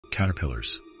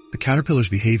caterpillars. The caterpillar's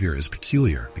behavior is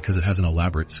peculiar because it has an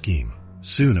elaborate scheme.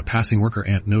 Soon, a passing worker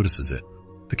ant notices it.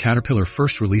 The caterpillar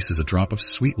first releases a drop of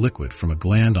sweet liquid from a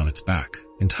gland on its back,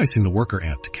 enticing the worker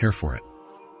ant to care for it.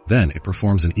 Then it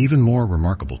performs an even more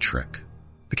remarkable trick.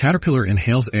 The caterpillar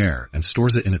inhales air and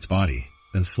stores it in its body,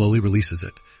 then slowly releases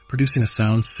it, producing a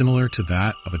sound similar to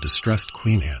that of a distressed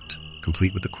queen ant,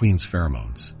 complete with the queen's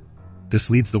pheromones.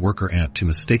 This leads the worker ant to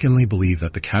mistakenly believe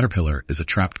that the caterpillar is a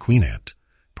trapped queen ant,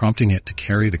 prompting it to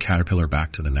carry the caterpillar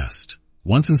back to the nest.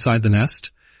 Once inside the nest,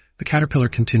 the caterpillar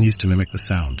continues to mimic the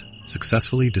sound,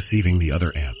 successfully deceiving the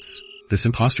other ants. This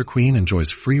imposter queen enjoys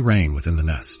free reign within the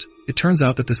nest. It turns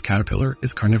out that this caterpillar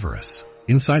is carnivorous.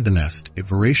 Inside the nest, it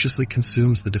voraciously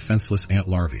consumes the defenseless ant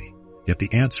larvae, yet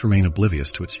the ants remain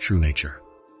oblivious to its true nature.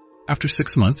 After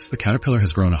 6 months, the caterpillar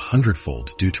has grown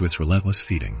 100-fold due to its relentless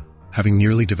feeding. Having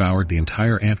nearly devoured the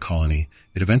entire ant colony,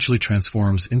 it eventually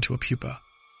transforms into a pupa.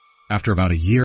 After about a year